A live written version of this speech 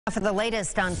For the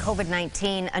latest on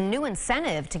COVID-19, a new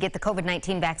incentive to get the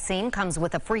COVID-19 vaccine comes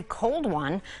with a free cold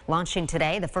one. Launching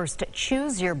today, the first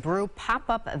Choose Your Brew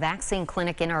pop-up vaccine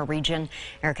clinic in our region.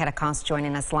 Erica Cost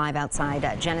joining us live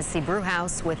outside Genesee Brew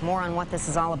House with more on what this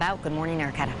is all about. Good morning,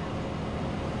 Erica.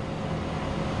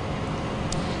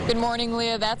 Good morning,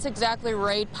 Leah. That's exactly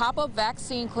right. Pop-up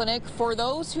vaccine clinic for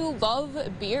those who love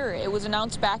beer. It was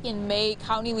announced back in May.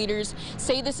 County leaders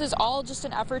say this is all just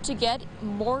an effort to get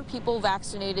more people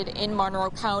vaccinated in Monroe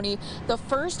County. The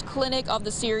first clinic of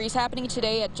the series happening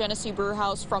today at Genesee Brew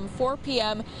House from 4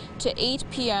 p.m. to 8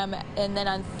 p.m. And then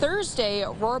on Thursday,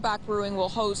 WROC Brewing will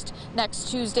host. Next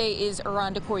Tuesday is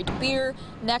Irondequoit Beer.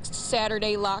 Next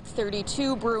Saturday, Lock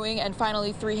 32 Brewing. And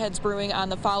finally, Three Heads Brewing on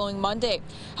the following Monday.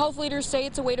 Health leaders say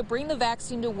it's a way to bring the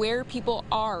vaccine to where people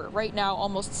are. Right now,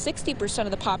 almost 60%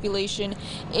 of the population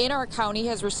in our county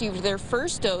has received their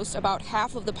first dose, about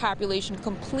half of the population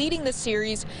completing the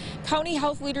series. County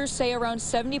health leaders say around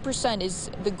 70%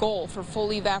 is the goal for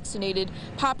fully vaccinated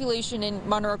population in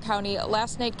Monroe County.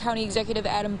 Last night, County Executive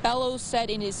Adam Bellows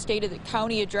said in his State of the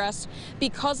County address,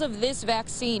 because of this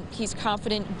vaccine, he's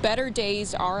confident better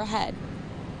days are ahead.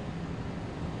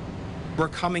 We're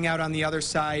coming out on the other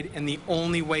side, and the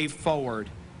only way forward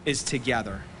is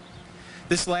together.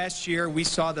 This last year, we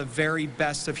saw the very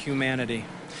best of humanity,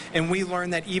 and we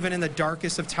learned that even in the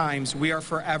darkest of times, we are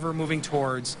forever moving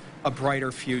towards a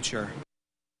brighter future.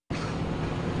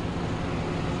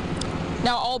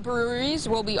 Now, all breweries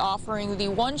will be offering the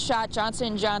one-shot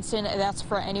Johnson & Johnson. That's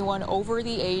for anyone over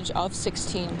the age of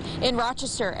 16. In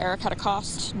Rochester, Erica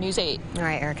Cost, News 8. All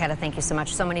right, Erica, thank you so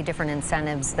much. So many different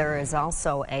incentives. There is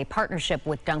also a partnership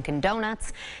with Dunkin'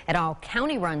 Donuts. At all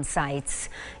county-run sites,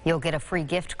 you'll get a free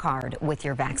gift card with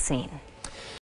your vaccine.